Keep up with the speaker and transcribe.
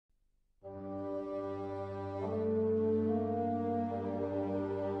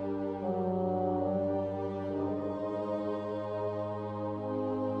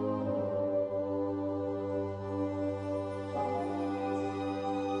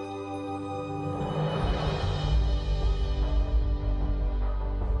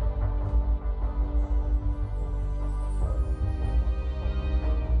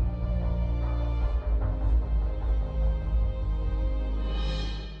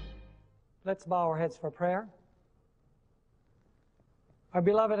Let's bow our heads for prayer. Our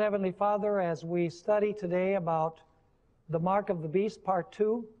beloved Heavenly Father, as we study today about the mark of the beast, part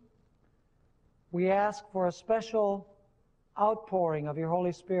 2, we ask for a special outpouring of your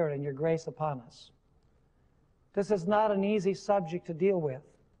Holy Spirit and your grace upon us. This is not an easy subject to deal with,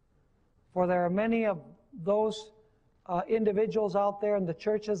 for there are many of those individuals out there in the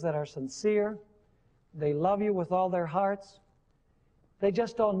churches that are sincere. They love you with all their hearts. They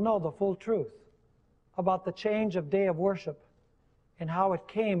just don't know the full truth about the change of day of worship and how it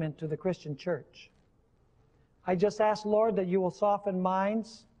came into the Christian church. I just ask, Lord, that you will soften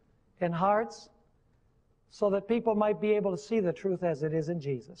minds and hearts so that people might be able to see the truth as it is in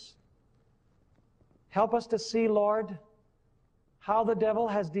Jesus. Help us to see, Lord, how the devil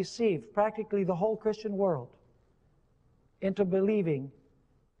has deceived practically the whole Christian world into believing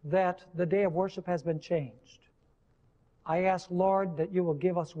that the day of worship has been changed. I ask, Lord, that you will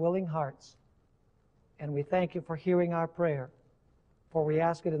give us willing hearts, and we thank you for hearing our prayer, for we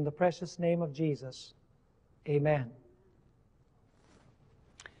ask it in the precious name of Jesus. Amen.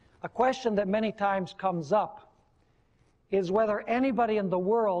 A question that many times comes up is whether anybody in the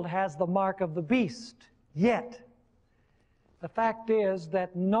world has the mark of the beast yet. The fact is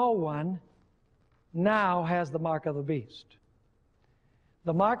that no one now has the mark of the beast.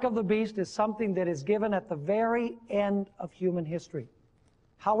 The mark of the beast is something that is given at the very end of human history.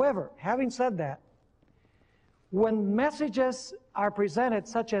 However, having said that, when messages are presented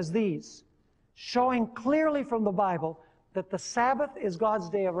such as these, showing clearly from the Bible that the Sabbath is God's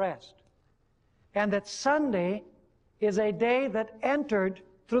day of rest, and that Sunday is a day that entered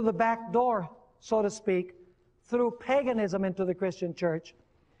through the back door, so to speak, through paganism into the Christian church,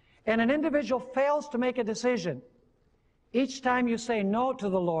 and an individual fails to make a decision, each time you say no to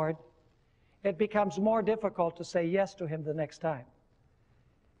the Lord, it becomes more difficult to say yes to Him the next time.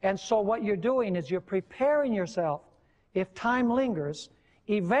 And so what you're doing is you're preparing yourself, if time lingers,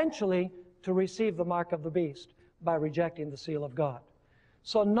 eventually to receive the mark of the beast by rejecting the seal of God.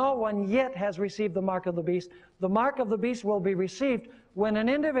 So no one yet has received the mark of the beast. The mark of the beast will be received when an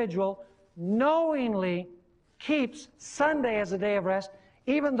individual knowingly keeps Sunday as a day of rest,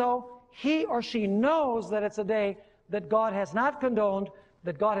 even though he or she knows that it's a day that God has not condoned,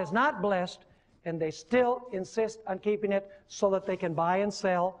 that God has not blessed, and they still insist on keeping it so that they can buy and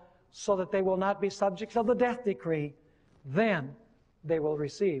sell, so that they will not be subjects of the death decree. Then they will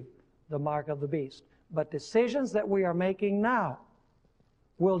receive the mark of the beast. But decisions that we are making now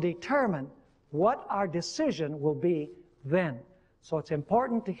will determine what our decision will be then. So it's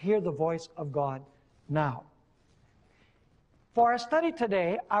important to hear the voice of God now. For our study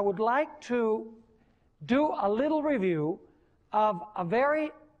today, I would like to do a little review of a very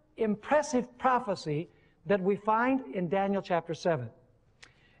impressive prophecy that we find in Daniel chapter 7.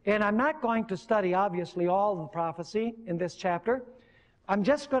 And I'm not going to study, obviously, all the prophecy in this chapter. I'm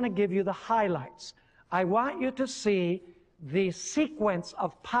just going to give you the highlights. I want you to see the sequence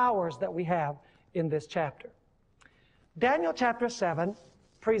of powers that we have in this chapter. Daniel chapter 7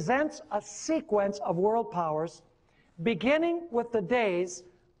 presents a sequence of world powers beginning with the days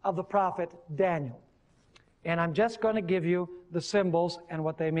of the prophet Daniel. And I'm just going to give you the symbols and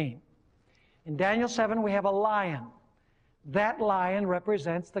what they mean. In Daniel 7, we have a lion. That lion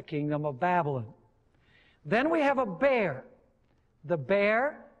represents the kingdom of Babylon. Then we have a bear. The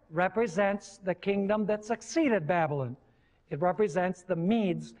bear represents the kingdom that succeeded Babylon. It represents the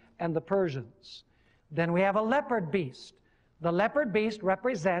Medes and the Persians. Then we have a leopard beast. The leopard beast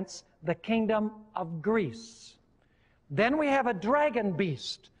represents the kingdom of Greece. Then we have a dragon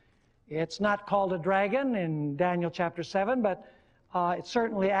beast. It's not called a dragon in Daniel chapter 7, but it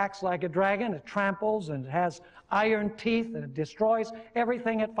certainly acts like a dragon. It tramples and it has iron teeth and it destroys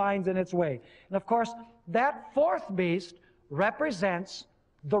everything it finds in its way. And of course, that fourth beast represents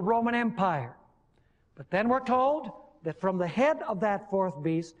the Roman Empire. But then we're told that from the head of that fourth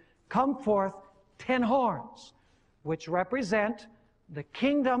beast come forth 10 horns, which represent the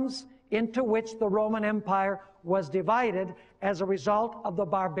kingdoms into which the Roman Empire was divided as a result of the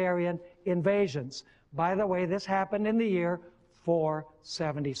barbarian invasions. By the way, this happened in the year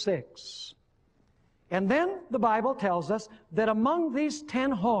 476. And then the Bible tells us that among these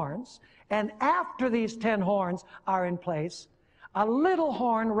 10 horns, and after these 10 horns are in place, a little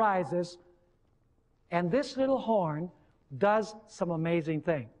horn rises, and this little horn does some amazing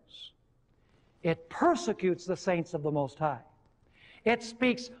things. It persecutes the saints of the Most High. It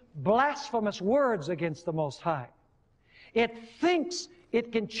speaks blasphemous words against the Most High. It thinks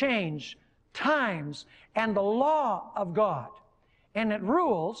it can change times and the law of God. And it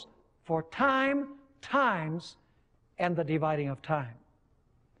rules for time, times, and the dividing of time.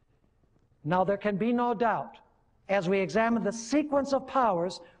 Now there can be no doubt, as we examine the sequence of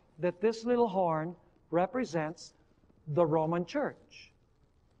powers, that this little horn represents the Roman Church.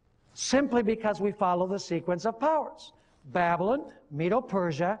 Simply because we follow the sequence of powers. Babylon,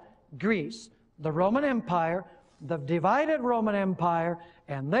 Medo-Persia, Greece, the Roman Empire, the divided Roman Empire,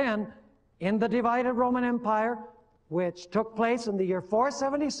 and then in the divided Roman Empire, which took place in the year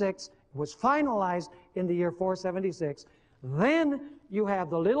 476, was finalized in the year 476, then you have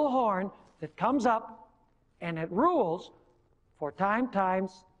the little horn that comes up and it rules for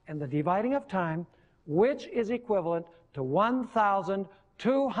times, and the dividing of time, which is equivalent to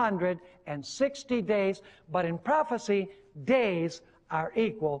 1,260 days. But in prophecy, days are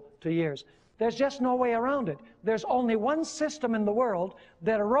equal to years. There's just no way around it. There's only one system in the world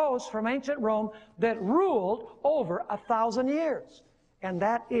that arose from ancient Rome that ruled over 1,000 years, and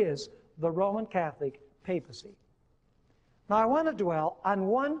that is the Roman Catholic papacy. Now I want to dwell on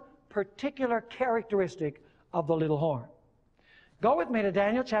one particular characteristic of the little horn. Go with me to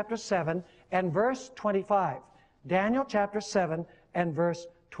Daniel chapter 7 and verse 25. Daniel chapter 7 and verse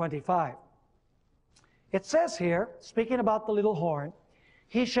 25. It says here, speaking about the little horn,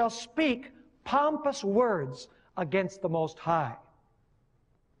 he shall speak pompous words against the Most High,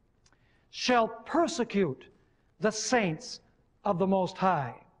 shall persecute the saints of the Most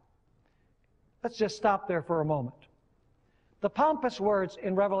High. Let's just stop there for a moment. The pompous words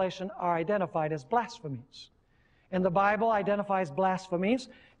in Revelation are identified as blasphemies. And the Bible identifies blasphemies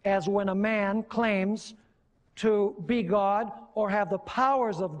as when a man claims to be God or have the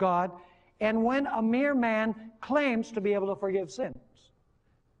powers of God, and when a mere man claims to be able to forgive sins.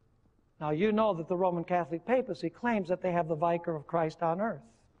 Now you know that the Roman Catholic papacy claims that they have the Vicar of Christ on earth,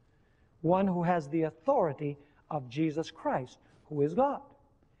 one who has the authority of Jesus Christ, who is God.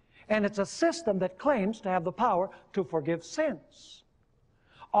 And it's a system that claims to have the power to forgive sins.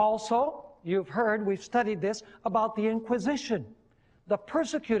 Also, you've heard, we've studied this, about the Inquisition, the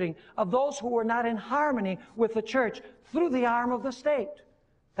persecuting of those who were not in harmony with the church through the arm of the state.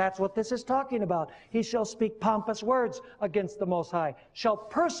 That's what this is talking about. He shall speak pompous words against the Most High, shall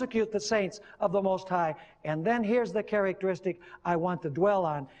persecute the saints of the Most High. And then here's the characteristic I want to dwell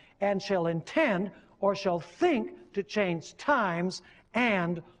on, and shall intend or shall think to change times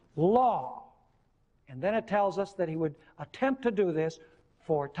and law. And then it tells us that he would attempt to do this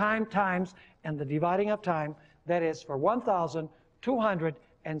for times, and the dividing of time, that is for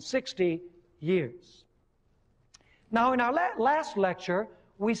 1,260 years. Now in our last lecture,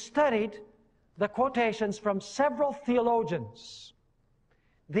 we studied the quotations from several theologians.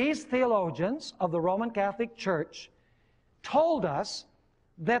 These theologians of the Roman Catholic Church told us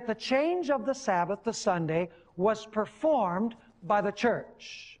that the change of the Sabbath to Sunday was performed by the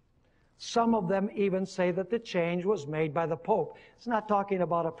church. Some of them even say that the change was made by the Pope. It's not talking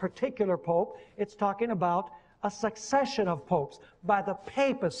about a particular Pope. It's talking about a succession of popes, by the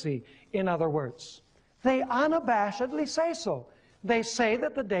papacy, in other words. They unabashedly say so. They say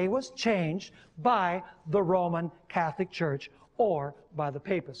that the day was changed by the Roman Catholic Church or by the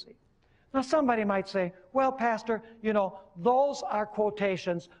papacy. Now somebody might say, well, Pastor, you know, those are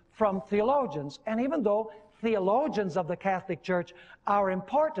quotations from theologians. And even though theologians of the Catholic Church are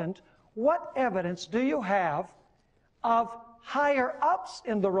important, what evidence do you have of higher ups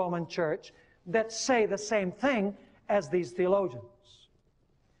in the Roman Church that say the same thing as these theologians?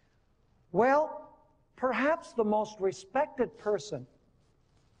 Well, perhaps the most respected person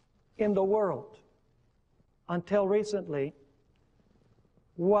in the world until recently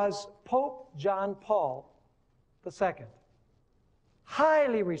was Pope John Paul II.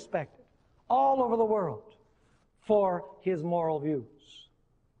 Highly respected all over the world for his moral views.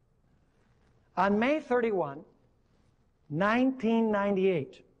 On May 31,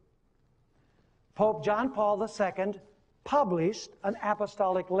 1998, Pope John Paul II published an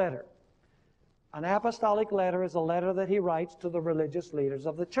apostolic letter. An apostolic letter is a letter that he writes to the religious leaders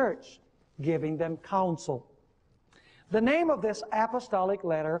of the church, giving them counsel. The name of this apostolic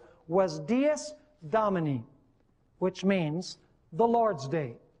letter was Dies Domini, which means the Lord's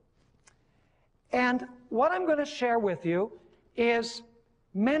Day. And what I'm going to share with you is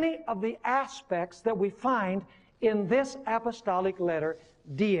many of the aspects that we find in this apostolic letter,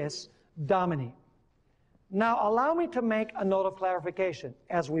 Dies Domini. Now, allow me to make a note of clarification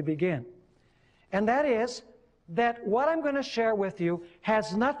as we begin. And that is that what I'm going to share with you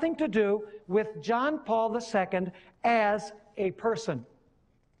has nothing to do with John Paul II as a person.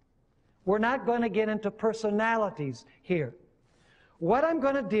 We're not going to get into personalities here. What I'm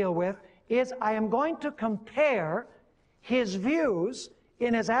going to deal with is I am going to compare his views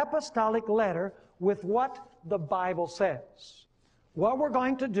in his apostolic letter with what the Bible says. What we're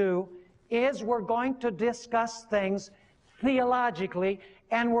going to do is we're going to discuss things theologically,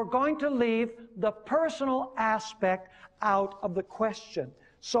 and we're going to leave the personal aspect out of the question.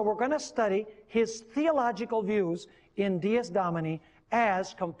 So we're going to study his theological views in Dies Domini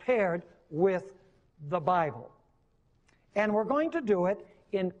as compared with the Bible. And we're going to do it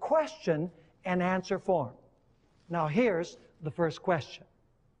in question and answer form. Now here's the first question.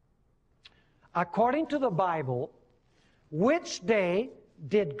 According to the Bible, which day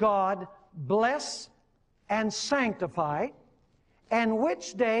did God bless and sanctify, and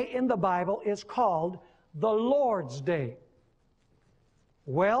which day in the Bible is called the Lord's Day?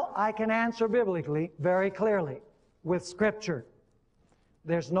 Well, I can answer biblically very clearly with Scripture.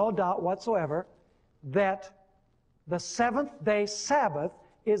 There's no doubt whatsoever that the seventh-day Sabbath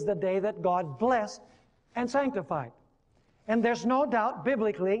is the day that God blessed and sanctified. And there's no doubt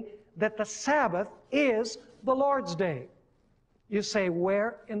biblically that the Sabbath is the Lord's Day. You say,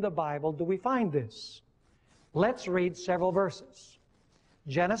 where in the Bible do we find this? Let's read several verses.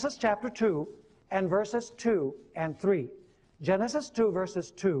 Genesis chapter 2 and verses 2 and 3. Genesis 2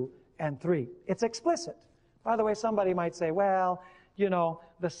 verses 2 and 3. It's explicit. By the way, somebody might say, well, you know,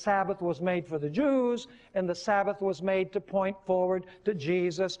 the Sabbath was made for the Jews, and the Sabbath was made to point forward to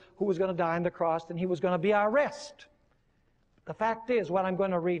Jesus, who was going to die on the cross, and he was going to be our rest. The fact is, what I'm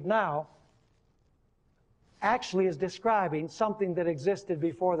going to read now actually is describing something that existed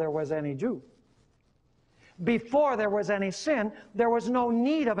before there was any Jew. Before there was any sin, there was no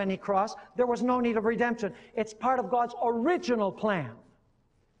need of any cross. There was no need of redemption. It's part of God's original plan.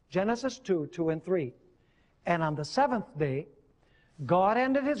 Genesis 2, 2 and 3. And on the seventh day, God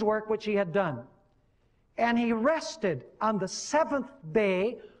ended his work which he had done. And he rested on the seventh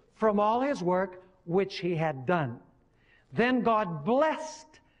day from all his work which he had done. Then God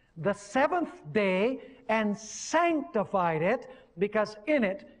blessed the seventh day and sanctified it, because in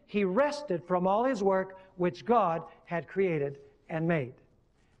it he rested from all his work which God had created and made.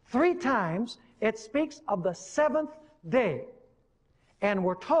 3 times it speaks of the seventh day. And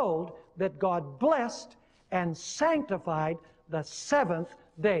we're told that God blessed and sanctified the seventh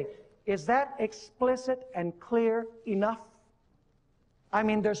day. Is that explicit and clear enough? I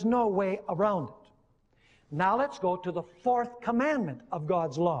mean, there's no way around it. Now let's go to the 4th commandment of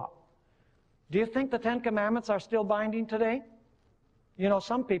God's law. Do you think the 10 commandments are still binding today? You know,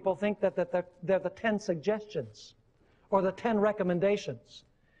 some people think that they're the 10 suggestions or the 10 recommendations.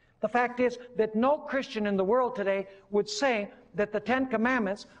 The fact is that no Christian in the world today would say that the 10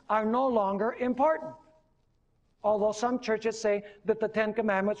 commandments are no longer important. Although some churches say that the 10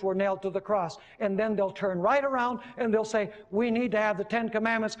 commandments were nailed to the cross, and then they'll turn right around and they'll say, we need to have the 10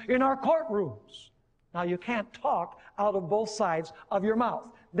 commandments in our courtrooms. Now, you can't talk out of both sides of your mouth.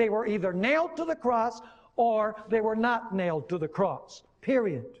 They were either nailed to the cross or they were not nailed to the cross,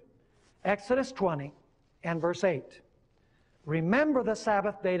 period. Exodus 20 and verse 8. Remember the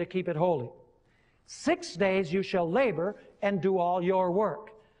Sabbath day to keep it holy. 6 days you shall labor and do all your work.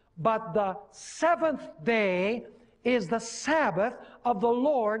 But the seventh day is the Sabbath of the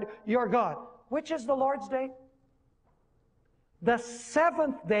Lord your God. Which is the Lord's day? The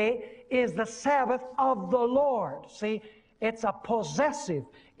seventh day is the Sabbath of the Lord. See, it's a possessive.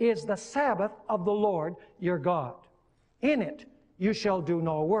 Is the Sabbath of the Lord your God. In it you shall do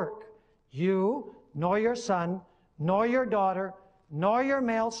no work. You, nor your son, nor your daughter, nor your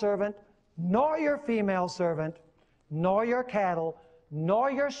male servant, nor your female servant, nor your cattle,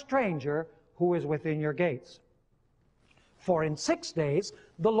 nor your stranger who is within your gates. For in 6 days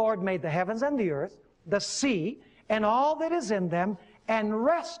the Lord made the heavens and the earth, the sea, and all that is in them, and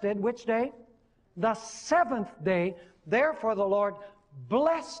rested, which day? The seventh day. Therefore the Lord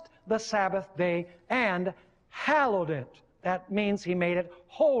blessed the Sabbath day and hallowed it. That means he made it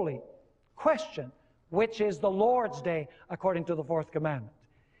holy. Question, which is the Lord's day according to the 4th commandment?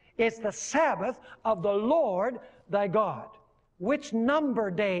 It's the Sabbath of the Lord thy God. Which number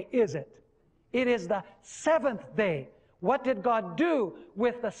day is it? It is the 7th day. What did God do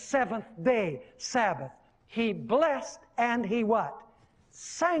with the 7th day Sabbath? He blessed and he what?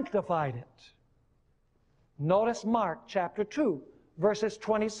 Sanctified it. Notice Mark chapter 2, verses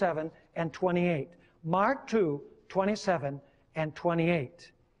 27 and 28. Mark 2, 27 and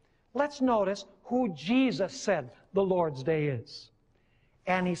 28. Let's notice who Jesus said the Lord's day is.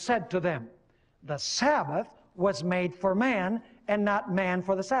 And he said to them, the Sabbath was made for man, and not man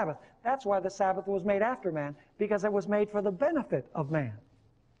for the Sabbath. That's why the Sabbath was made after man, because it was made for the benefit of man.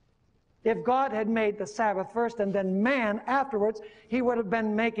 If God had made the Sabbath first and then man afterwards, he would have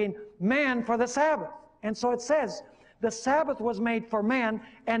been making man for the Sabbath. And so it says The Sabbath was made for man,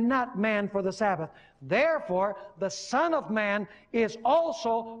 and not man for the Sabbath. Therefore, the Son of Man is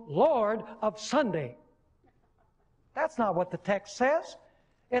also Lord of Sunday. That's not what the text says.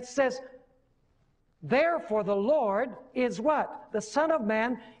 It says, therefore the Lord is what? The Son of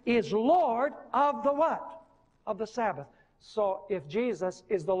Man is Lord of the what? Of the Sabbath. So if Jesus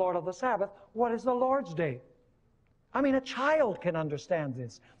is the Lord of the Sabbath, what is the Lord's Day? I mean, a child can understand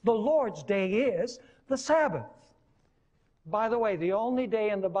this. The Lord's Day is the Sabbath. By the way, the only day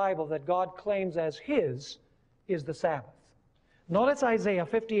in the Bible that God claims as His is the Sabbath. Notice Isaiah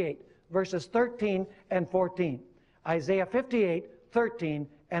 58, verses 13 and 14. Isaiah 58, 13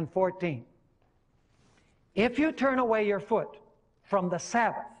 and 14. If you turn away your foot from the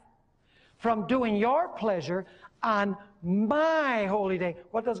Sabbath, from doing your pleasure on my holy day.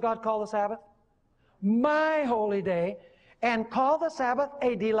 What does God call the Sabbath? My holy day. And call the Sabbath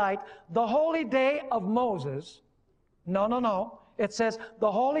a delight, the holy day of Moses. No. It says,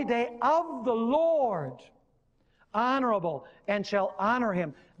 the holy day of the Lord, honorable, and shall honor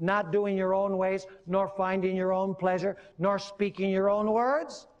Him, not doing your own ways, nor finding your own pleasure, nor speaking your own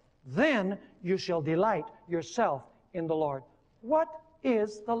words. Then you shall delight yourself in the Lord. What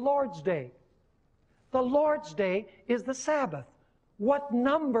is the Lord's Day? The Lord's Day is the Sabbath. What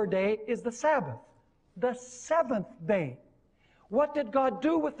number day is the Sabbath? The seventh day. What did God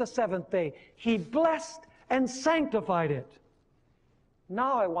do with the seventh day? He blessed and sanctified it.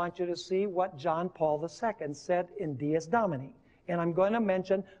 Now I want you to see what John Paul II said in Dies Domini. And I'm going to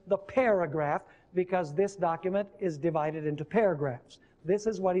mention the paragraph because this document is divided into paragraphs. This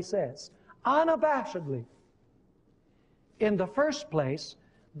is what he says. Unabashedly. In the first place,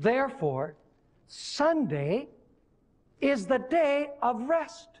 therefore, Sunday is the day of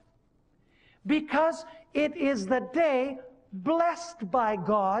rest, because it is the day blessed by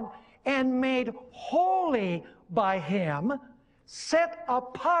God and made holy by Him, set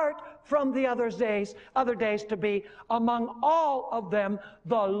apart from the other days to be among all of them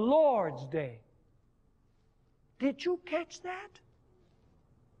the Lord's Day. Did you catch that?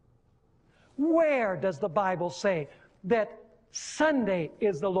 Where does the Bible say that Sunday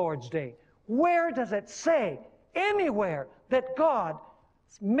is the Lord's Day? Where does it say anywhere that God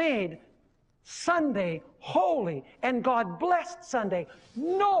made Sunday holy and God blessed Sunday?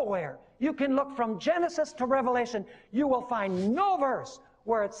 Nowhere. You can look from Genesis to Revelation. You will find no verse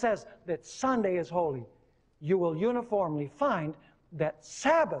where it says that Sunday is holy. You will uniformly find that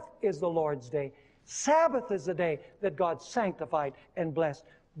Sabbath is the Lord's Day. Sabbath is the day that God sanctified and blessed.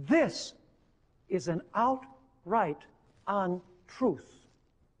 This is an outright untruth.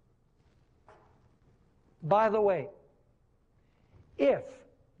 By the way, if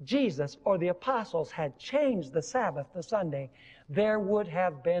Jesus or the apostles had changed the Sabbath to Sunday, there would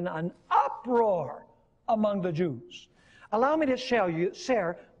have been an uproar among the Jews. Allow me to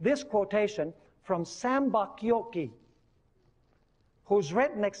share this quotation from Sam Bakyoki, who's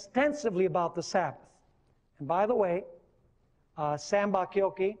written extensively about the Sabbath. And by the way, Sam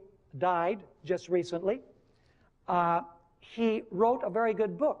Bakyoki died just recently. He wrote a very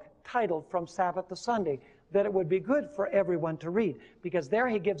good book titled From Sabbath to Sunday that it would be good for everyone to read, because there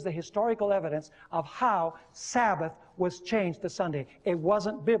he gives the historical evidence of how Sabbath was changed to Sunday. It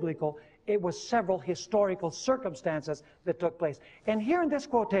wasn't biblical. It was several historical circumstances that took place. And here in this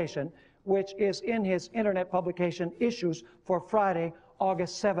quotation, which is in his internet publication Issues for Friday,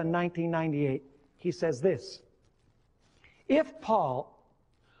 August 7, 1998, he says this: if Paul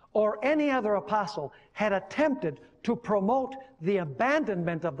or any other apostle had attempted to promote the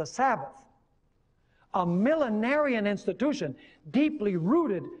abandonment of the Sabbath, a millenarian institution deeply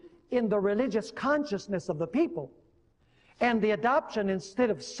rooted in the religious consciousness of the people, and the adoption instead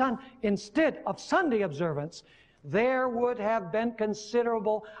of Sunday observance, there would have been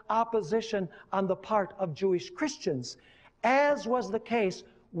considerable opposition on the part of Jewish Christians, as was the case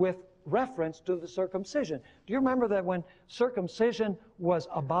with reference to the circumcision. Do you remember that when circumcision was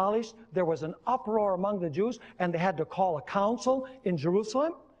abolished, there was an uproar among the Jews, and they had to call a council in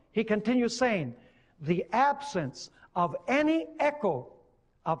Jerusalem? He continues saying, the absence of any echo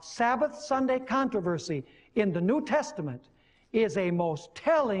of Sabbath Sunday controversy in the New Testament is a most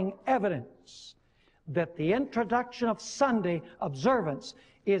telling evidence that the introduction of Sunday observance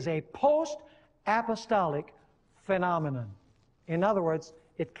is a post-apostolic phenomenon. In other words,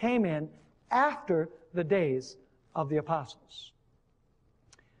 it came in after the days of the apostles.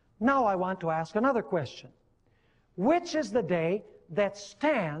 Now I want to ask another question. Which is the day that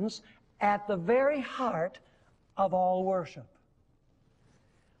stands at the very heart of all worship?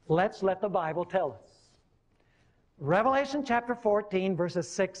 Let's let the Bible tell us. Revelation chapter 14, verses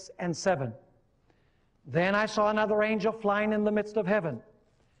 6 and 7. Then I saw another angel flying in the midst of heaven,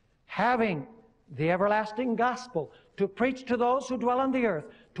 having the everlasting gospel to preach to those who dwell on the earth,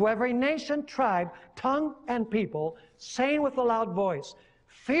 to every nation, tribe, tongue, and people, saying with a loud voice,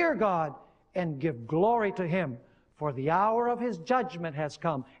 fear God and give glory to Him, for the hour of His judgment has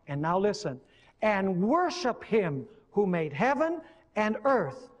come. And now listen, and worship Him who made heaven and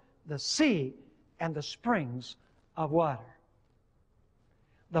earth, the sea, and the springs of water.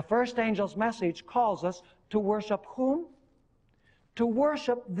 The first angel's message calls us to worship whom? To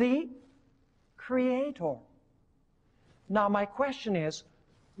worship the Creator. Now my question is,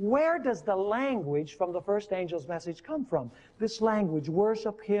 where does the language from the first angel's message come from? This language,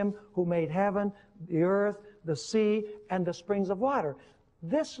 worship Him who made heaven, the earth, the sea, and the springs of water.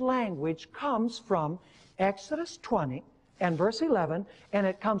 This language comes from Exodus 20 and verse 11, and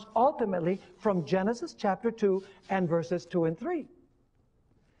it comes ultimately from Genesis chapter 2 and verses 2 and 3.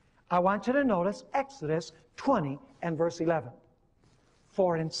 I want you to notice Exodus 20 and verse 11.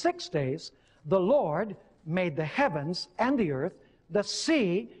 For in 6 days the Lord made the heavens and the earth, the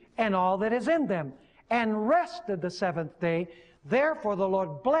sea, and all that is in them, and rested the seventh day. Therefore the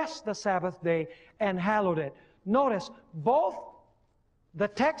Lord blessed the Sabbath day and hallowed it. Notice both the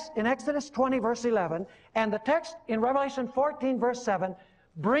text in Exodus 20 verse 11 and the text in Revelation 14 verse 7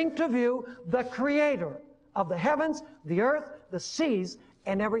 bring to view the Creator of the heavens, the earth, the seas,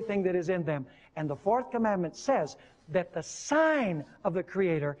 and everything that is in them. And the fourth commandment says that the sign of the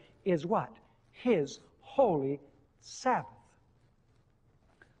Creator is what? His holy Sabbath.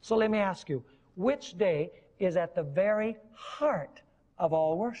 So let me ask you, which day is at the very heart of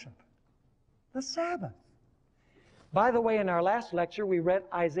all worship? The Sabbath. By the way, in our last lecture, we read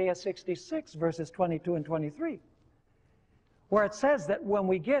Isaiah 66, verses 22 and 23, where it says that when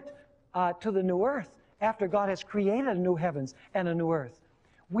we get to the new earth, after God has created a new heavens and a new earth,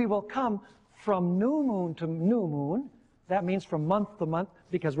 we will come from new moon to new moon. That means from month to month,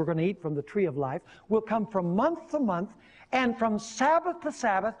 because we're going to eat from the tree of life. We'll come from month to month and from Sabbath to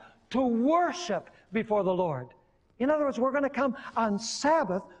Sabbath to worship before the Lord. In other words, we're going to come on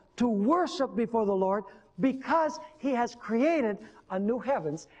Sabbath to worship before the Lord because He has created a new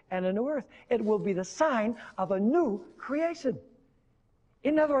heavens and a new earth. It will be the sign of a new creation.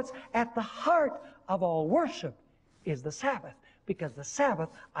 In other words, at the heart of all worship is the Sabbath, because the Sabbath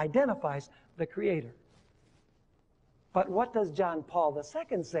identifies the Creator. But what does John Paul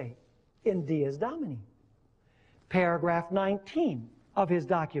II say in Dies Domini? Paragraph 19 of his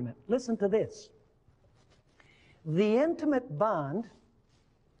document. Listen to this. The intimate bond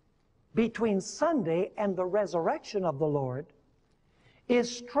between Sunday and the resurrection of the Lord is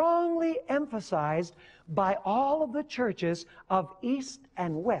strongly emphasized by all of the churches of East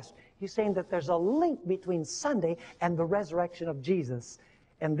and West. He's saying that there's a link between Sunday and the resurrection of Jesus.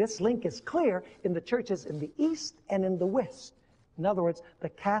 And this link is clear in the churches in the East and in the West. In other words, the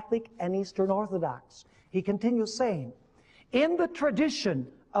Catholic and Eastern Orthodox. He continues saying, in the tradition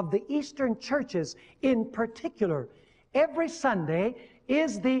of the Eastern churches in particular, every Sunday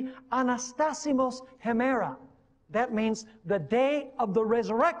is the Anastasimos Hemera. That means the day of the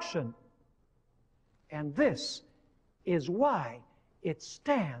resurrection. And this is why it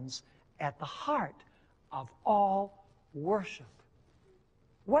stands at the heart of all worship.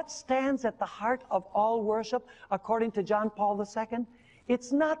 What stands at the heart of all worship, according to John Paul II?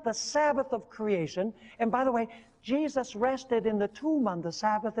 It's not the Sabbath of creation. And by the way, Jesus rested in the tomb on the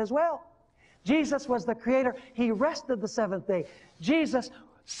Sabbath as well. Jesus was the Creator. He rested the seventh day. Jesus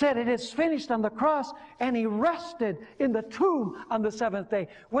said it is finished on the cross, and He rested in the tomb on the seventh day.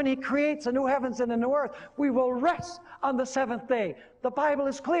 When He creates a new heavens and a new earth, we will rest on the seventh day. The Bible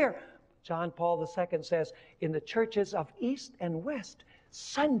is clear. John Paul II says, in the churches of East and West,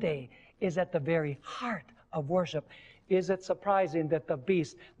 Sunday is at the very heart of worship. Is it surprising that the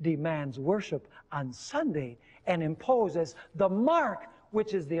beast demands worship on Sunday and imposes the mark,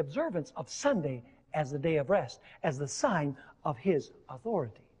 which is the observance of Sunday as the day of rest, as the sign of his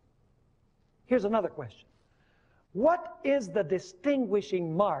authority? Here's another question. What is the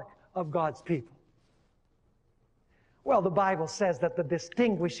distinguishing mark of God's people? Well, the Bible says that the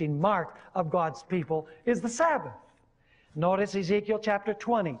distinguishing mark of God's people is the Sabbath. Notice Ezekiel chapter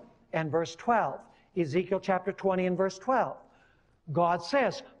 20 and verse 12. Ezekiel chapter 20 and verse 12. God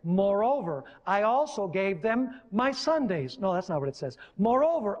says, moreover, I also gave them my Sundays. No, that's not what it says.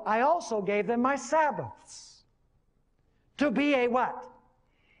 Moreover, I also gave them my Sabbaths. To be a what?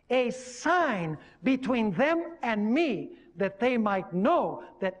 A sign between them and me, that they might know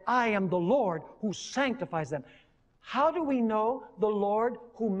that I am the Lord who sanctifies them. How do we know the Lord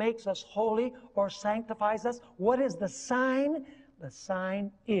who makes us holy or sanctifies us? What is the sign? The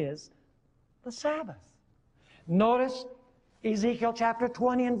sign is the Sabbath. Notice Ezekiel chapter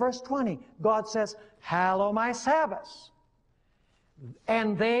 20 and verse 20. God says, hallow my Sabbaths,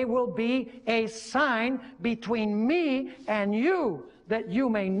 and they will be a sign between me and you, that you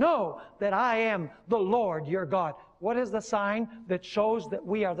may know that I am the Lord your God. What is the sign that shows that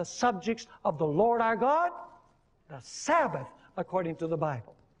we are the subjects of the Lord our God? The Sabbath, according to the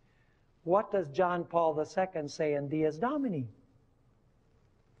Bible. What does John Paul II say in Dies Domini?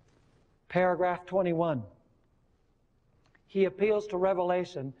 Paragraph 21. He appeals to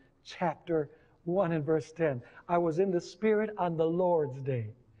Revelation chapter 1 and verse 10. I was in the Spirit on the Lord's day.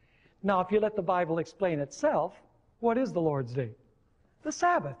 Now, if you let the Bible explain itself, what is the Lord's day? The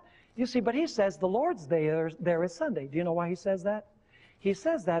Sabbath. You see, but he says the Lord's day there is Sunday. Do you know why he says that? He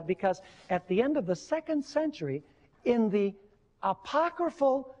says that because at the end of the 2nd century, in the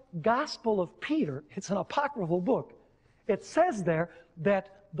apocryphal Gospel of Peter, it's an apocryphal book, it says there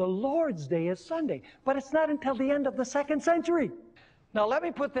that the Lord's Day is Sunday. But it's not until the end of the 2nd century. Now let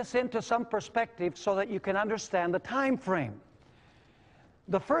me put this into some perspective so that you can understand the time frame.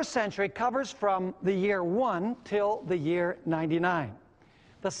 The 1st century covers from the year 1 till the year 99.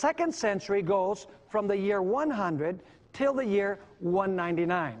 The 2nd century goes from the year 100 till the year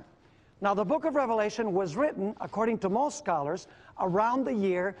 199. Now the book of Revelation was written, according to most scholars, around the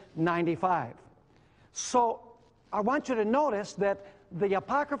year 95. So I want you to notice that the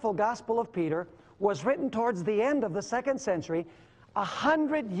apocryphal Gospel of Peter was written towards the end of the 2nd century,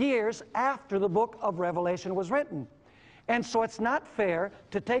 100 years after the book of Revelation was written. And so it's not fair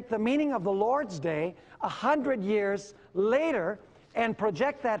to take the meaning of the Lord's Day 100 years later and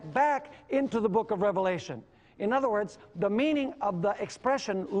project that back into the book of Revelation. In other words, the meaning of the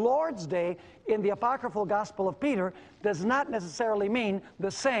expression Lord's Day in the apocryphal Gospel of Peter does not necessarily mean the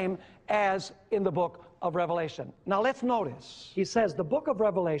same as in the book of Revelation. Now let's notice. He says the book of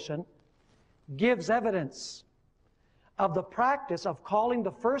Revelation gives evidence of the practice of calling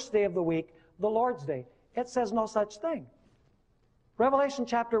the first day of the week the Lord's Day. It says no such thing. Revelation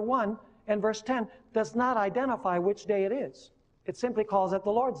chapter 1 and verse 10 does not identify which day it is. It simply calls it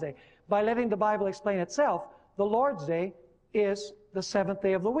the Lord's Day. By letting the Bible explain itself, the Lord's Day is the 7th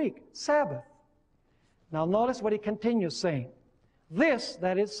day of the week, Sabbath. Now notice what he continues saying. This,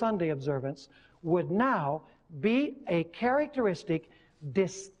 that is Sunday observance, would now be a characteristic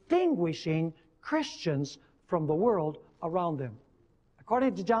distinguishing Christians from the world around them.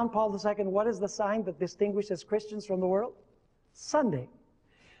 According to John Paul II, what is the sign that distinguishes Christians from the world? Sunday.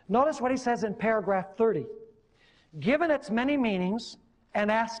 Notice what he says in paragraph 30. Given its many meanings and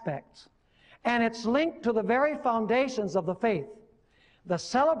aspects, and its link to the very foundations of the faith, the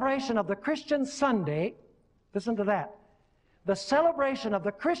celebration of the Christian Sunday, listen to that, the celebration of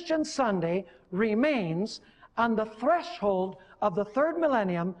the Christian Sunday remains on the threshold of the 3rd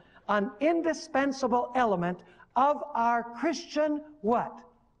millennium an indispensable element of our Christian what?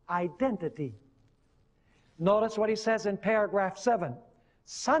 Identity. Notice what he says in paragraph 7.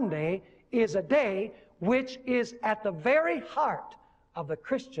 Sunday is a day which is at the very heart of the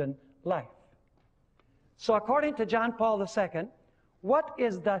Christian life. So according to John Paul II, what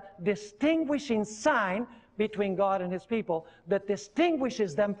is the distinguishing sign between God and his people that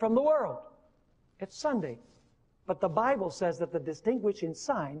distinguishes them from the world? It's Sunday. But the Bible says that the distinguishing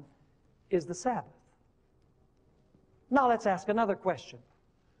sign is the Sabbath. Now let's ask another question.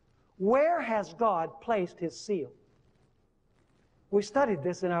 Where has God placed his seal? We studied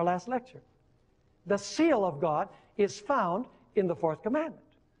this in our last lecture. The seal of God is found in the 4th commandment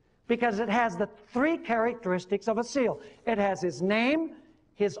because it has the 3 characteristics of a seal. It has his name,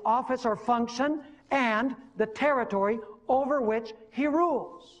 his office or function, and the territory over which he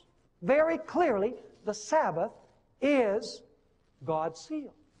rules. Very clearly, the Sabbath is God's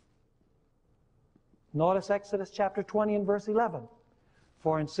seal. Notice Exodus chapter 20 and verse 11.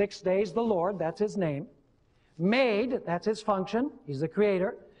 For in 6 days the Lord, that's his name, made, that's his function, he's the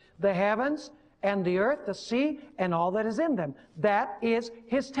creator, the heavens and the earth, the sea, and all that is in them. That is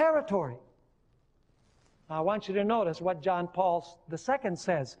his territory. Now, I want you to notice what John Paul II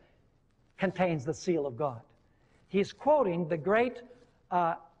says contains the seal of God. He's quoting the great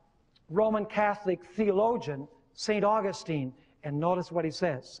Roman Catholic theologian, St. Augustine, and notice what he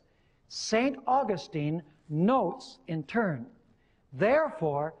says. St. Augustine notes in turn,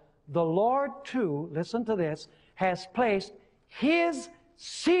 therefore, the Lord too, listen to this, has placed his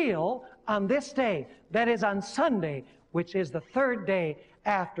seal on this day, that is on Sunday, which is the 3rd day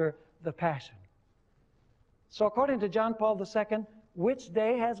after the Passion. So according to John Paul II, which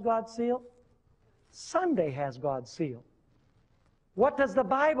day has God's seal? Sunday has God's seal. What does the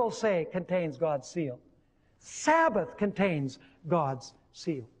Bible say contains God's seal? Sabbath contains God's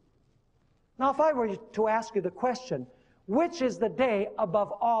seal. Now, if I were to ask you the question, which is the day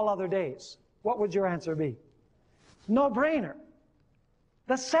above all other days? What would your answer be? No-brainer.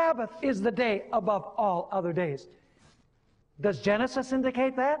 The Sabbath is the day above all other days. Does Genesis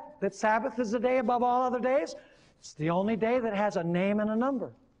indicate that? That Sabbath is the day above all other days? It's the only day that has a name and a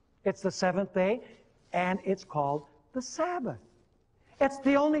number. It's the seventh day, and it's called the Sabbath. It's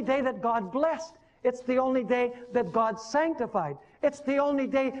the only day that God blessed. It's the only day that God sanctified. It's the only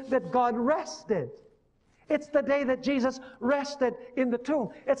day that God rested. It's the day that Jesus rested in the tomb.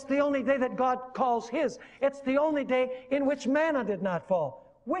 It's the only day that God calls His. It's the only day in which manna did not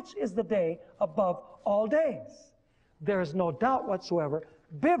fall. Which is the day above all days? There is no doubt whatsoever,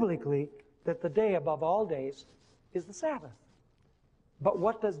 biblically, that the day above all days is the Sabbath. But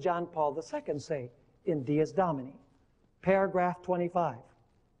what does John Paul II say in Dies Domini? Paragraph 25.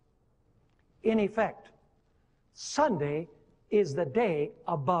 In effect, Sunday is the day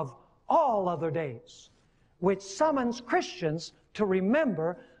above all other days, which summons Christians to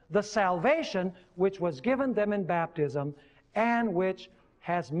remember the salvation which was given them in baptism and which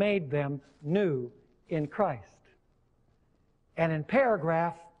has made them new in Christ. And in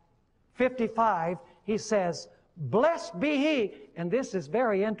paragraph 55, he says, blessed be he, and this is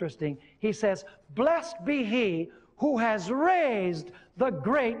very interesting, he says, blessed be he who has raised the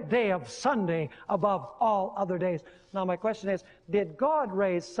great day of Sunday above all other days. Now my question is, did God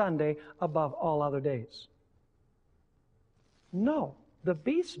raise Sunday above all other days? No, the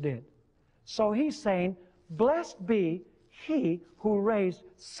beast did. So he's saying, blessed be he who raised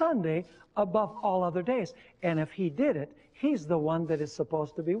Sunday above all other days. And if he did it, he's the one that is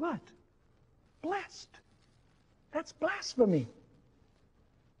supposed to be what? Blessed. That's blasphemy.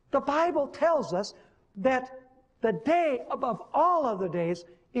 The Bible tells us that the day above all other days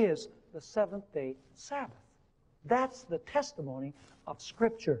is the seventh-day Sabbath. That's the testimony of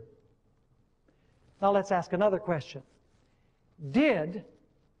Scripture. Now let's ask another question. Did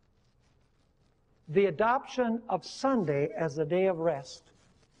the adoption of Sunday as the day of rest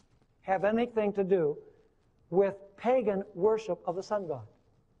have anything to do with pagan worship of the sun god?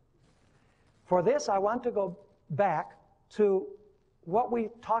 For this, I want to go back to what we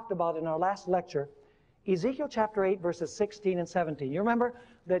talked about in our last lecture, Ezekiel chapter 8, verses 16 and 17. You remember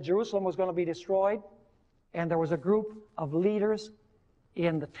that Jerusalem was going to be destroyed, and there was a group of leaders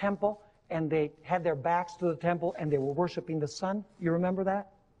in the temple, and they had their backs to the temple, and they were worshiping the sun. You remember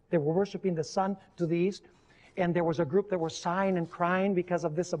that? They were worshiping the sun to the east, and there was a group that were sighing and crying because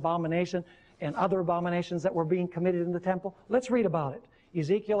of this abomination and other abominations that were being committed in the temple. Let's read about it.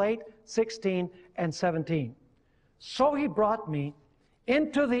 Ezekiel 8, 16 and 17. So he brought me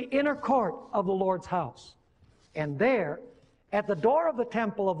into the inner court of the Lord's house, and there, at the door of the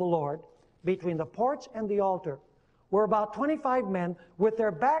temple of the Lord, between the porch and the altar, were about 25 men with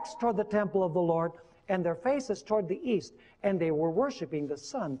their backs toward the temple of the Lord and their faces toward the east, and they were worshiping the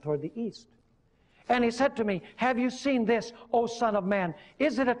sun toward the east. And he said to me, have you seen this, O Son of Man?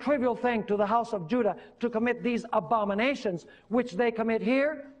 Is it a trivial thing to the house of Judah to commit these abominations which they commit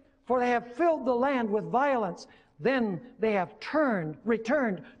here? For they have filled the land with violence. Then they have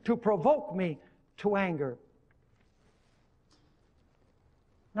returned to provoke me to anger.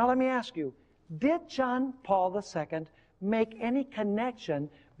 Now let me ask you, did John Paul II make any connection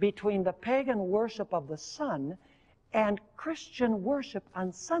between the pagan worship of the sun and Christian worship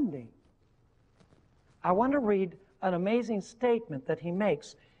on Sunday? I want to read an amazing statement that he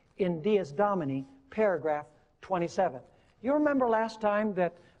makes in Dies Domini, paragraph 27. You remember last time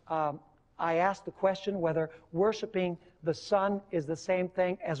that I asked the question whether worshiping the sun is the same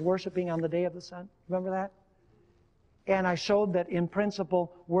thing as worshiping on the day of the sun? Remember that? And I showed that in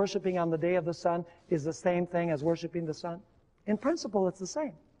principle, worshiping on the day of the sun is the same thing as worshiping the sun. In principle, it's the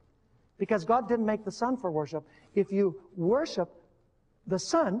same. Because God didn't make the sun for worship. If you worship the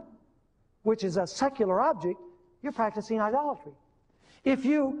sun, which is a secular object, you're practicing idolatry. If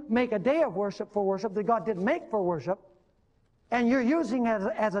you make a day of worship for worship that God didn't make for worship, and you're using it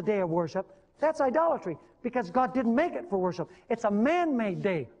as a day of worship, that's idolatry, because God didn't make it for worship. It's a man-made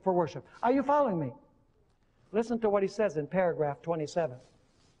day for worship. Are you following me? Listen to what he says in paragraph 27.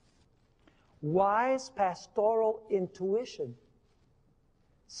 Wise pastoral intuition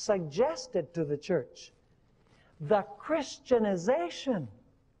suggested to the church the Christianization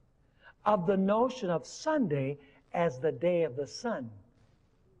of the notion of Sunday as the day of the sun.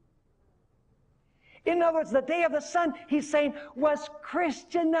 In other words, the day of the sun, he's saying, was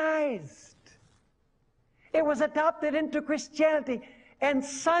Christianized. It was adopted into Christianity, and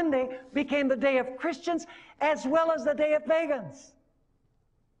Sunday became the day of Christians as well as the day of pagans.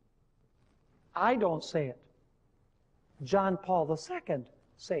 I don't say it. John Paul II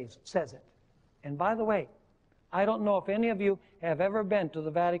says it. And by the way, I don't know if any of you have ever been to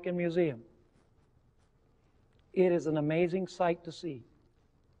the Vatican Museum. It is an amazing sight to see.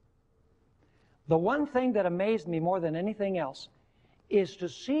 The one thing that amazed me more than anything else is to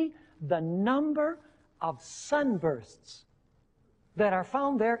see the number of sunbursts that are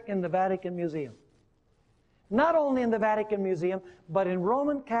found there in the Vatican Museum. Not only in the Vatican Museum, but in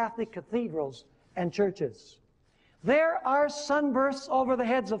Roman Catholic cathedrals and churches. There are sunbursts over the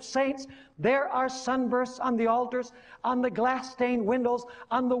heads of saints. There are sunbursts on the altars, on the glass-stained windows,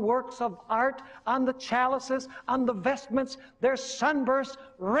 on the works of art, on the chalices, on the vestments. There's sunbursts,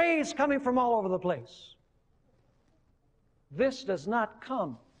 rays coming from all over the place. This does not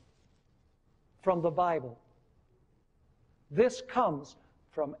come from the Bible. This comes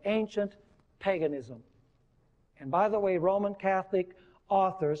from ancient paganism. And by the way, Roman Catholic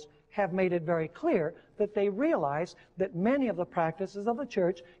authors have made it very clear that they realize that many of the practices of the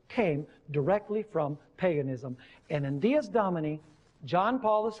church came directly from paganism. And in Dies Domini, John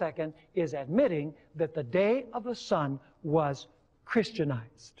Paul II is admitting that the day of the sun was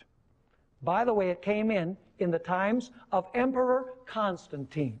Christianized. By the way, it came in the times of Emperor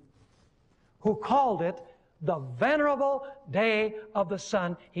Constantine, who called it the venerable day of the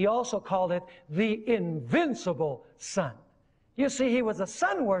sun. He also called it the invincible sun. You see, he was a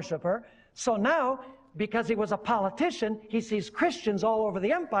sun worshiper, so now, because he was a politician, he sees Christians all over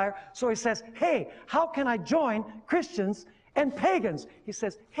the empire, so he says, hey, how can I join Christians and pagans? He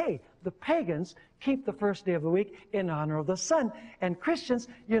says, hey, the pagans keep the first day of the week in honor of the sun, and Christians,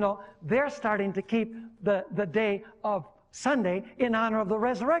 you know, they're starting to keep the day of Sunday in honor of the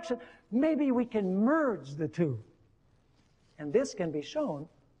resurrection. Maybe we can merge the two. And this can be shown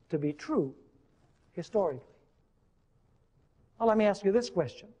to be true historically. Well, let me ask you this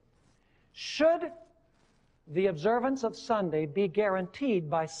question. Should the observance of Sunday be guaranteed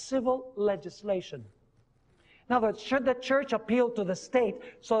by civil legislation? In other words, should the church appeal to the state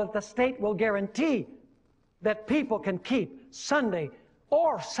so that the state will guarantee that people can keep Sunday,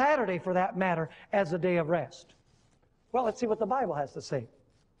 or Saturday for that matter, as a day of rest? Well, let's see what the Bible has to say.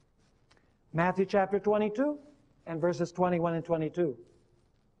 Matthew chapter 22 and verses 21 and 22.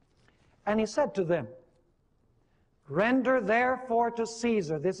 And he said to them, render therefore to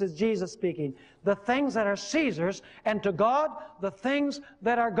Caesar, this is Jesus speaking, the things that are Caesar's, and to God the things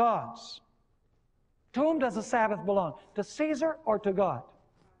that are God's. To whom does the Sabbath belong? To Caesar or to God?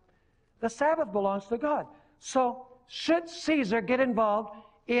 The Sabbath belongs to God. So, should Caesar get involved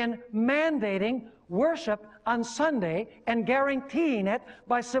in mandating worship on Sunday and guaranteeing it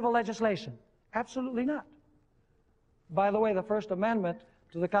by civil legislation? Absolutely not. By the way, the First Amendment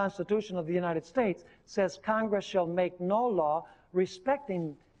to the Constitution of the United States says Congress shall make no law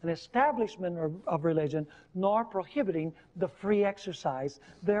respecting an establishment of religion, nor prohibiting the free exercise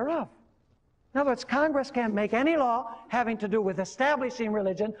thereof. In other words, Congress can't make any law having to do with establishing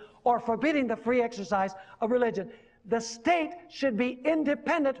religion or forbidding the free exercise of religion. The state should be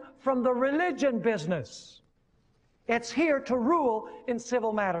independent from the religion business. It's here to rule in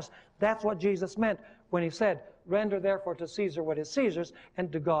civil matters. That's what Jesus meant when he said, render therefore to Caesar what is Caesar's,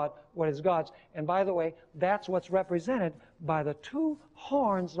 and to God what is God's. And by the way, that's what's represented by the two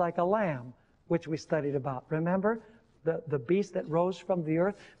horns like a lamb, which we studied about. Remember? The beast that rose from the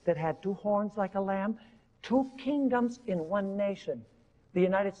earth that had two horns like a lamb? Two kingdoms in one nation. The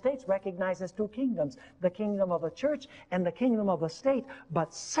United States recognizes two kingdoms, the kingdom of the church and the kingdom of the state,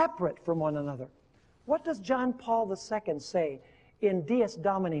 but separate from one another. What does John Paul II say in Dies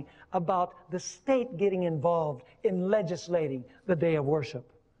Domini about the state getting involved in legislating the day of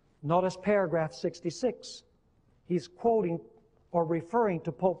worship? Notice paragraph 66. He's quoting or referring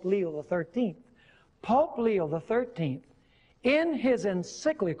to Pope Leo XIII. Pope Leo XIII, in his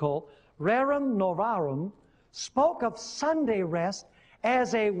encyclical Rerum Novarum, spoke of Sunday rest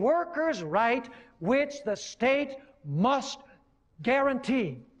as a worker's right which the state must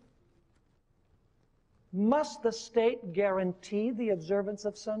guarantee. Must the state guarantee the observance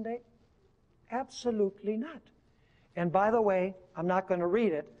of Sunday? Absolutely not. And by the way, I'm not going to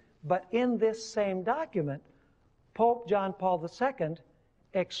read it, but in this same document, Pope John Paul II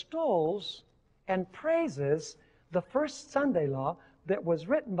extols and praises the first Sunday law that was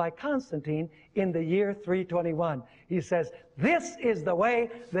written by Constantine in the year 321. He says, this is the way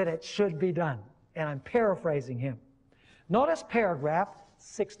that it should be done. And I'm paraphrasing him. Notice paragraph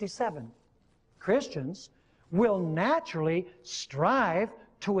 67. Christians will naturally strive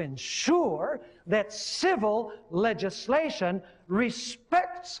to ensure that civil legislation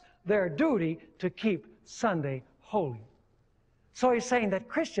respects their duty to keep Sunday holy. So he's saying that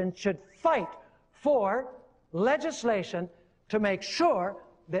Christians should fight for legislation to make sure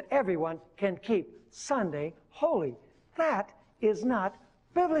that everyone can keep Sunday holy. That is not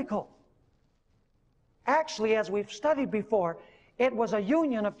biblical. Actually, as we've studied before, it was a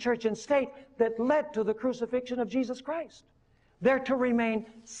union of church and state that led to the crucifixion of Jesus Christ. They're to remain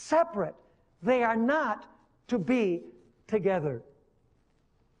separate. They are not to be together.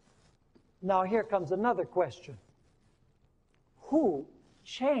 Now here comes another question. Who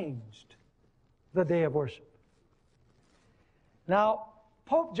changed the day of worship? Now,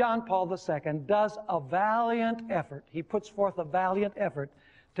 Pope John Paul II does a valiant effort. He puts forth a valiant effort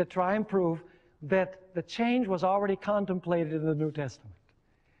to try and prove that the change was already contemplated in the New Testament.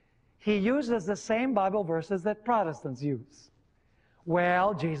 He uses the same Bible verses that Protestants use.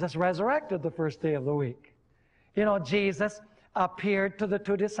 Well, Jesus resurrected the first day of the week. You know, Jesus appeared to the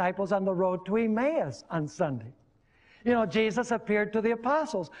two disciples on the road to Emmaus on Sunday. You know, Jesus appeared to the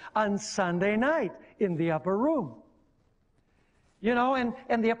apostles on Sunday night in the upper room. You know,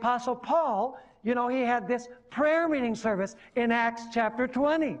 and the Apostle Paul, you know, he had this prayer meeting service in Acts chapter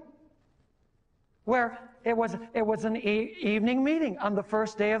 20, where it was an evening meeting on the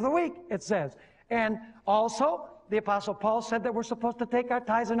first day of the week, it says. And also, the Apostle Paul said that we're supposed to take our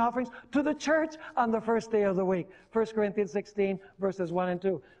tithes and offerings to the church on the first day of the week. 1 Corinthians 16, verses 1 and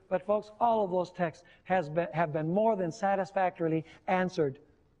 2. But folks, all of those texts have been more than satisfactorily answered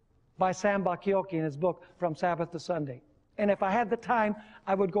by Sam Bakioki in his book, From Sabbath to Sunday. And if I had the time,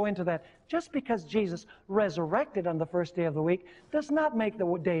 I would go into that. Just because Jesus resurrected on the first day of the week does not make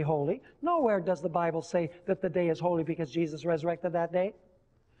the day holy. Nowhere does the Bible say that the day is holy because Jesus resurrected that day.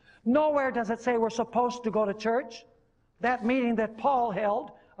 Nowhere does it say we're supposed to go to church. That meeting that Paul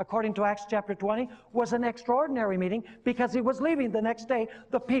held, according to Acts chapter 20, was an extraordinary meeting because he was leaving the next day.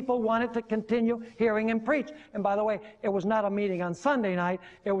 The people wanted to continue hearing him preach. And by the way, it was not a meeting on Sunday night,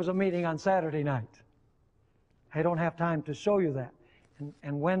 it was a meeting on Saturday night. I don't have time to show you that.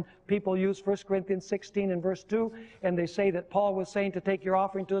 And when people use 1 Corinthians 16 and verse 2, and they say that Paul was saying to take your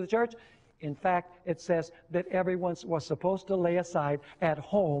offering to the church, in fact, it says that everyone was supposed to lay aside at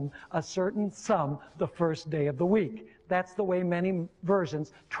home a certain sum the first day of the week. That's the way many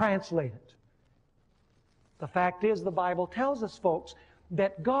versions translate it. The fact is, the Bible tells us, folks,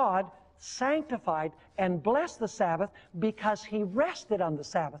 that God sanctified and blessed the Sabbath because He rested on the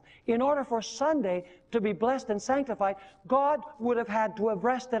Sabbath. In order for Sunday to be blessed and sanctified, God would have had to have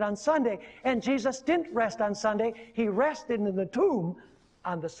rested on Sunday. And Jesus didn't rest on Sunday. He rested in the tomb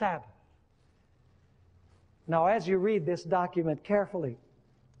on the Sabbath. Now, as you read this document carefully,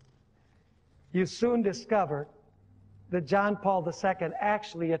 you soon discover that John Paul II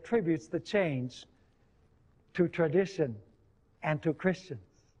actually attributes the change to tradition and to Christians.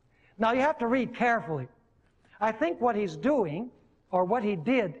 Now, you have to read carefully. I think what he's doing, or what he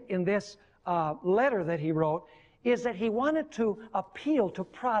did in this letter that he wrote, is that he wanted to appeal to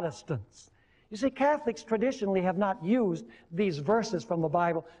Protestants. You see, Catholics traditionally have not used these verses from the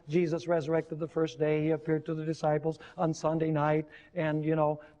Bible. Jesus resurrected the first day. He appeared to the disciples on Sunday night. And, you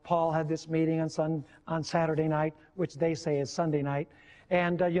know, Paul had this meeting on Saturday night, which they say is Sunday night.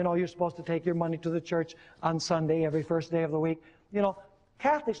 And, you know, you're supposed to take your money to the church on Sunday, every first day of the week. You know,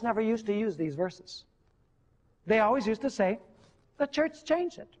 Catholics never used to use these verses. They always used to say, the church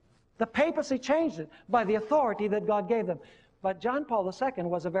changed it. The papacy changed it by the authority that God gave them. But John Paul II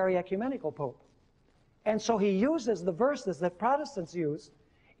was a very ecumenical pope. And so he uses the verses that Protestants use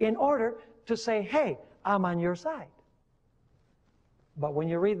in order to say, hey, I'm on your side. But when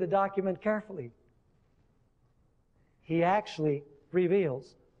you read the document carefully, he actually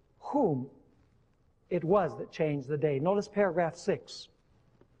reveals whom it was that changed the day. Notice paragraph 6.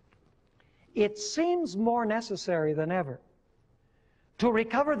 It seems more necessary than ever to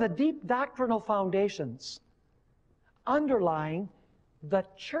recover the deep doctrinal foundations underlying the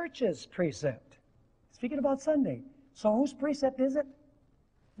church's precept. Speaking about Sunday. So whose precept is it?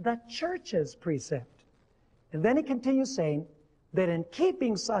 The church's precept. And then he continues saying that in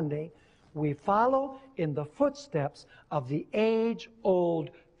keeping Sunday, we follow in the footsteps of the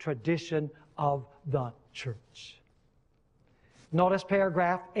age-old tradition of the church. Notice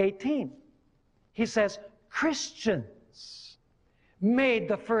paragraph 18. He says, Christians made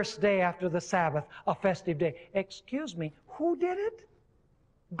the first day after the Sabbath a festive day. Excuse me, who did it?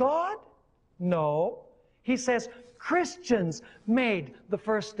 God? No. He says, Christians made the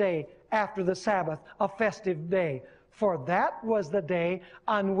first day after the Sabbath a festive day, for that was the day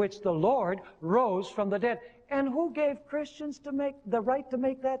on which the Lord rose from the dead. And who gave Christians the right to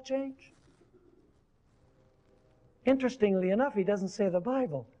make that change? Interestingly enough, he doesn't say the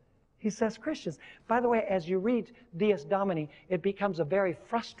Bible. He says Christians. By the way, as you read Dies Domini, it becomes a very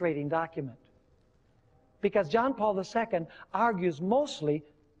frustrating document. Because John Paul II argues mostly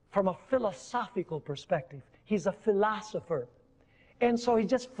from a philosophical perspective. He's a philosopher. And so he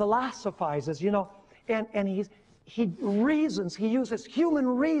just philosophizes, you know, and he reasons, he uses human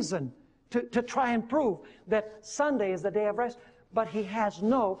reason to try and prove that Sunday is the day of rest. But he has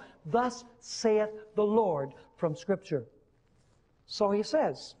no, thus saith the Lord from Scripture. So he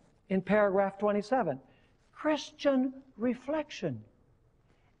says in paragraph 27, Christian reflection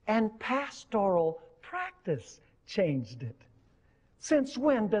and pastoral practice changed it. Since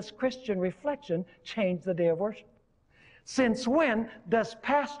when does Christian reflection change the day of worship? Since when does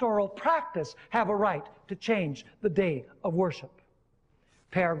pastoral practice have a right to change the day of worship?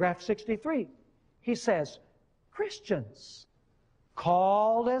 Paragraph 63, he says, Christians,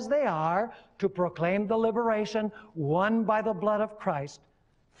 called as they are to proclaim the liberation won by the blood of Christ,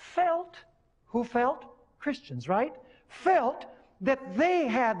 who felt? Christians, right? Felt that they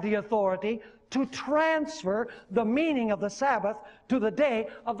had the authority to transfer the meaning of the Sabbath to the day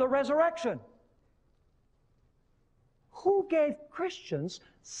of the resurrection. Who gave Christians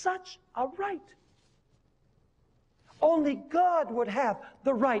such a right? Only God would have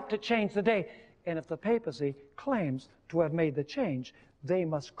the right to change the day. And if the papacy claims to have made the change, they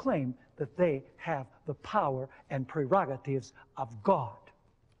must claim that they have the power and prerogatives of God.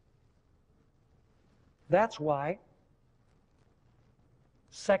 That's why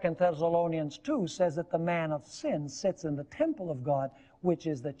 2 Thessalonians 2 says that the man of sin sits in the temple of God, which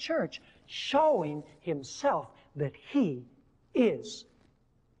is the church, showing himself that he is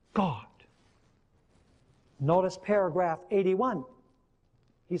God. Notice paragraph 81.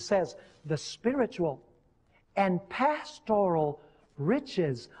 He says, the spiritual and pastoral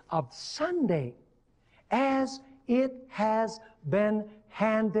riches of Sunday, as it has been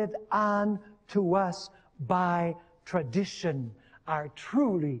handed on to us by tradition, are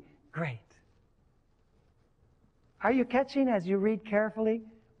truly great. Are you catching as you read carefully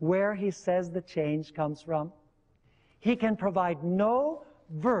where he says the change comes from? He can provide no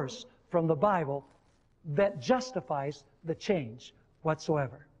verse from the Bible that justifies the change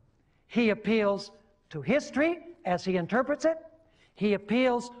whatsoever. He appeals to history as he interprets it. He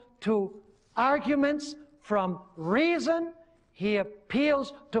appeals to arguments from reason. He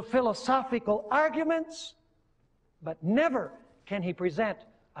appeals to philosophical arguments. But never can he present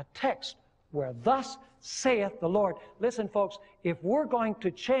a text where thus saith the Lord. Listen, folks, if we're going to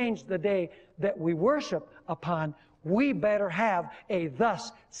change the day that we worship upon, we better have a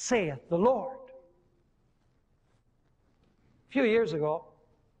thus saith the Lord. A few years ago,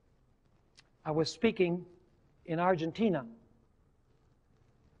 I was speaking in Argentina.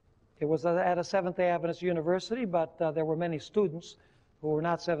 It was at a Seventh-day Adventist university, but there were many students who were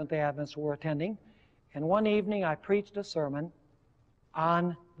not Seventh-day Adventists who were attending. And one evening I preached a sermon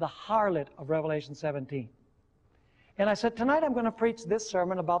on the harlot of Revelation 17. And I said, tonight I'm going to preach this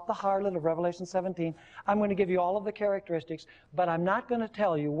sermon about the harlot of Revelation 17. I'm going to give you all of the characteristics, but I'm not going to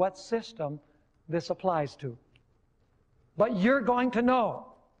tell you what system this applies to. But you're going to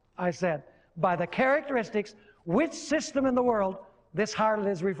know, I said, by the characteristics, which system in the world this harlot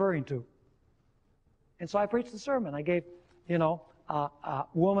is referring to. And so I preached the sermon. I gave, a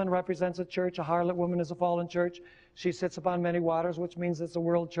woman represents a church. A harlot woman is a fallen church. She sits upon many waters, which means it's a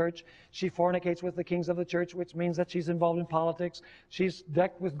world church. She fornicates with the kings of the church, which means that she's involved in politics. She's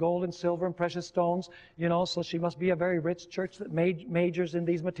decked with gold and silver and precious stones, so she must be a very rich church that majors in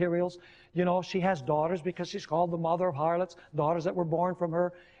these materials. She has daughters because she's called the mother of harlots, daughters that were born from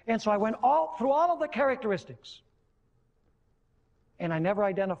her. And so I went through all of the characteristics. And I never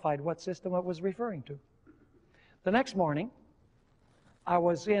identified what system it was referring to. The next morning, I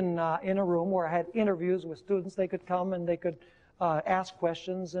was in a room where I had interviews with students. They could come and they could ask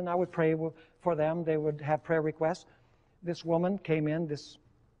questions, and I would pray for them. They would have prayer requests. This woman came in.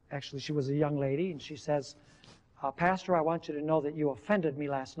 Actually, she was a young lady, and she says, Pastor, I want you to know that you offended me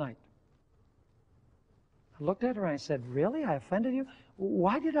last night. I looked at her and I said, really? I offended you?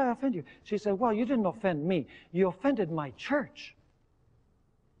 Why did I offend you? She said, well, you didn't offend me. You offended my church.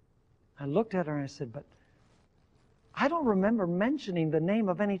 I looked at her and I said, but I don't remember mentioning the name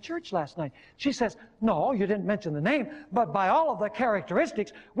of any church last night. She says, no, you didn't mention the name, but by all of the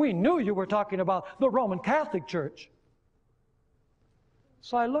characteristics, we knew you were talking about the Roman Catholic Church.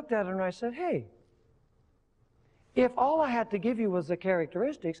 So I looked at her and I said, hey, if all I had to give you was the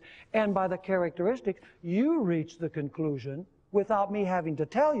characteristics, and by the characteristics you reached the conclusion without me having to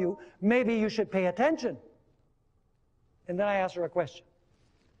tell you, maybe you should pay attention. And then I asked her a question.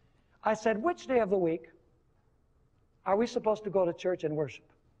 I said, which day of the week are we supposed to go to church and worship?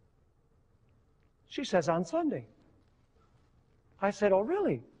 She says, on Sunday. I said, oh,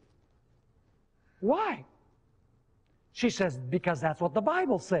 really? Why? She says, because that's what the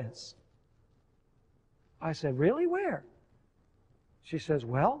Bible says. I said, really? Where? She says,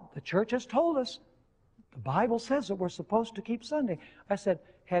 well, the church has told us. The Bible says that we're supposed to keep Sunday. I said,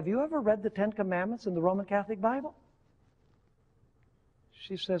 have you ever read the Ten Commandments in the Roman Catholic Bible?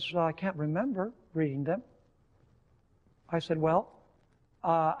 She says, well, I can't remember reading them. I said, well,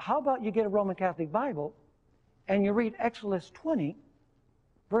 how about you get a Roman Catholic Bible and you read Exodus 20,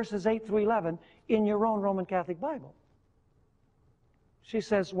 verses 8 through 11 in your own Roman Catholic Bible? She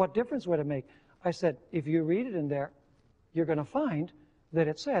says, what difference would it make? I said, if you read it in there, you're going to find that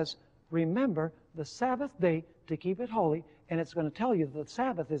it says, remember the Sabbath day to keep it holy, and it's going to tell you that the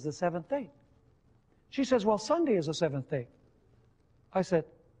Sabbath is the seventh day. She says, well, Sunday is the seventh day. I said,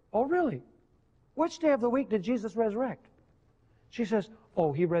 oh, really? Which day of the week did Jesus resurrect? She says,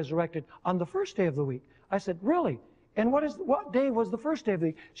 oh, he resurrected on the first day of the week. I said, really? And what day was the first day of the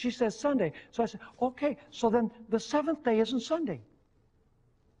week? She says, Sunday. So I said, okay, so then the seventh day isn't Sunday.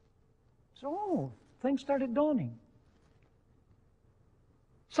 So, things started dawning.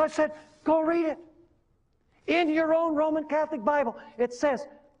 So I said, go read it. In your own Roman Catholic Bible, it says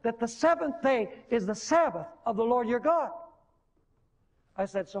that the seventh day is the Sabbath of the Lord your God. I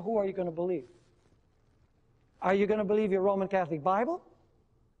said, so who are you going to believe? Are you going to believe your Roman Catholic Bible?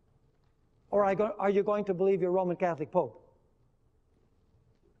 Or are you going to believe your Roman Catholic Pope?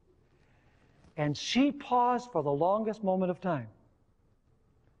 And she paused for the longest moment of time.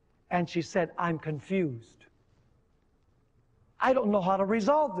 And she said, I'm confused. I don't know how to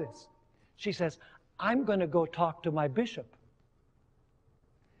resolve this. She says, I'm going to go talk to my bishop.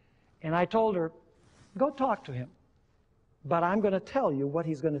 And I told her, go talk to him. But I'm going to tell you what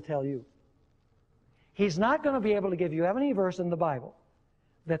he's going to tell you. He's not going to be able to give you any verse in the Bible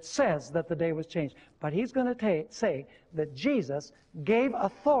that says that the day was changed. But he's going to say that Jesus gave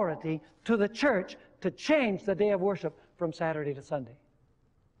authority to the church to change the day of worship from Saturday to Sunday.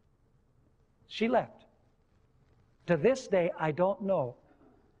 She left. To this day, I don't know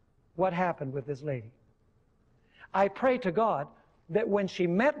what happened with this lady. I pray to God that when she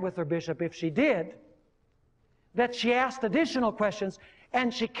met with her bishop, if she did, that she asked additional questions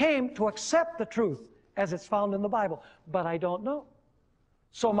and she came to accept the truth as it's found in the Bible. But I don't know.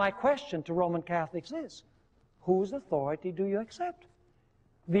 So my question to Roman Catholics is, whose authority do you accept?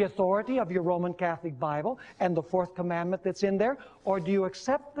 The authority of your Roman Catholic Bible and the fourth commandment that's in there, or do you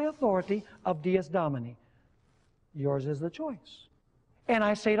accept the authority of Dies Domini? Yours is the choice. And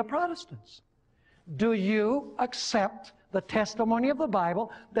I say to Protestants, do you accept the testimony of the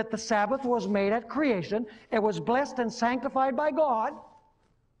Bible that the Sabbath was made at creation, it was blessed and sanctified by God,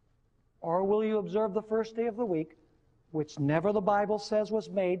 or will you observe the first day of the week, which never the Bible says was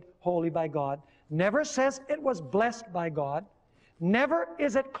made holy by God, never says it was blessed by God, never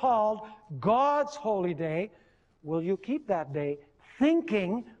is it called God's holy day? Will you keep that day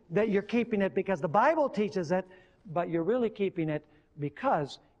thinking that you're keeping it because the Bible teaches it, but you're really keeping it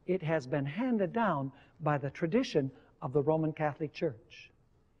because it has been handed down by the tradition of the Roman Catholic Church?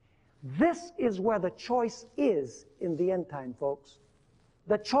 This is where the choice is in the end time, folks.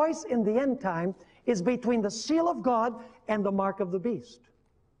 The choice in the end time is between the seal of God and the mark of the beast.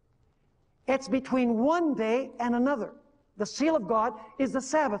 It's between one day and another. The seal of God is the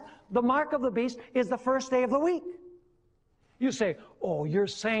Sabbath. The mark of the beast is the first day of the week. You say, oh, you're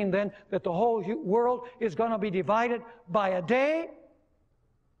saying then that the whole world is going to be divided by a day?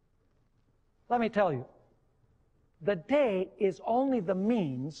 Let me tell you, the day is only the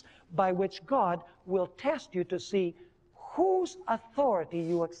means by which God will test you to see whose authority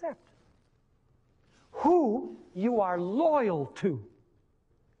you accept, who you are loyal to.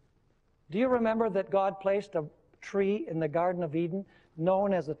 Do you remember that God placed a tree in the Garden of Eden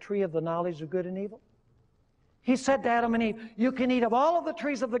known as the tree of the knowledge of good and evil? He said to Adam and Eve, you can eat of all of the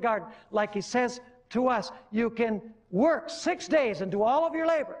trees of the garden. Like he says to us, you can work 6 days and do all of your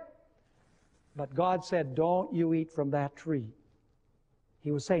labor. But God said, don't you eat from that tree.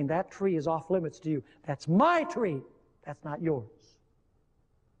 He was saying, that tree is off limits to you. That's my tree. That's not yours.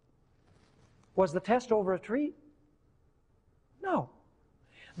 Was the test over a tree? No.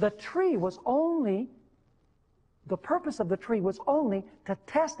 The tree was only, the purpose of the tree was only to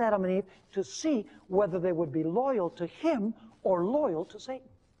test Adam and Eve to see whether they would be loyal to him or loyal to Satan.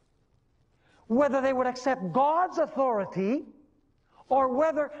 Whether they would accept God's authority or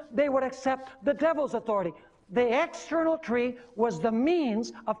whether they would accept the devil's authority. The external tree was the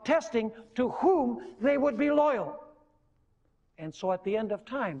means of testing to whom they would be loyal. And so at the end of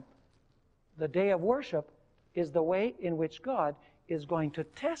time, the day of worship is the way in which God is going to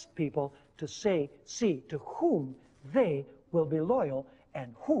test people to see to whom they will be loyal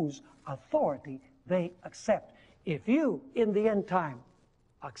and whose authority they accept. If you, in the end time,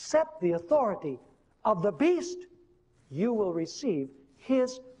 accept the authority of the beast, you will receive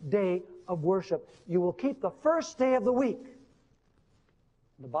his day of worship. You will keep the first day of the week.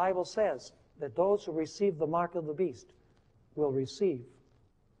 The Bible says that those who receive the mark of the beast will receive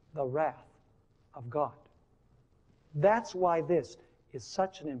the wrath of God. That's why this is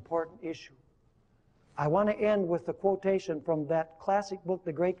such an important issue. I want to end with the quotation from that classic book,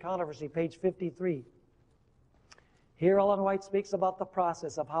 The Great Controversy, page 53. Here Ellen White speaks about the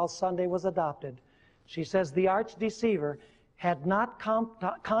process of how Sunday was adopted. She says, the arch deceiver had not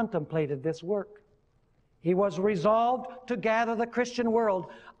contemplated this work. He was resolved to gather the Christian world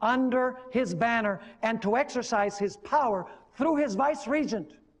under his banner and to exercise his power through his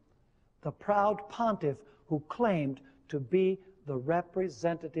vice-regent, the proud pontiff who claimed to be the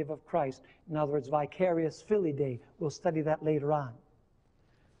representative of Christ. In other words, vicarious Filii. We'll study that later on.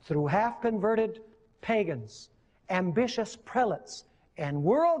 Through half-converted pagans, ambitious prelates, and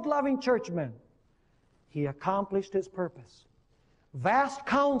world-loving churchmen, he accomplished his purpose. Vast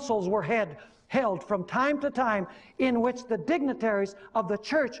councils were held from time to time in which the dignitaries of the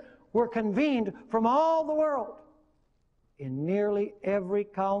church were convened from all the world. In nearly every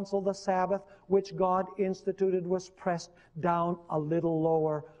council, the Sabbath, which God instituted, was pressed down a little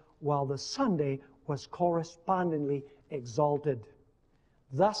lower, while the Sunday was correspondingly exalted.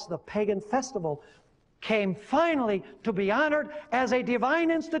 Thus, the pagan festival came finally to be honored as a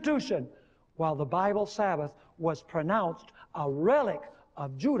divine institution, while the Bible Sabbath was pronounced a relic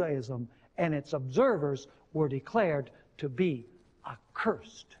of Judaism, and its observers were declared to be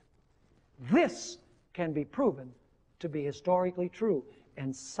accursed. This can be proven to be historically true,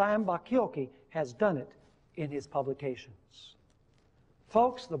 and Sam Bakioki has done it in his publications.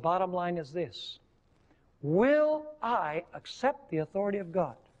 Folks, the bottom line is this: will I accept the authority of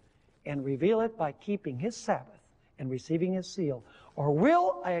God and reveal it by keeping his Sabbath and receiving his seal, or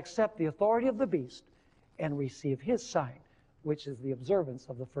will I accept the authority of the beast and receive his sign, which is the observance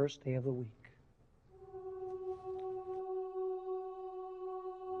of the first day of the week?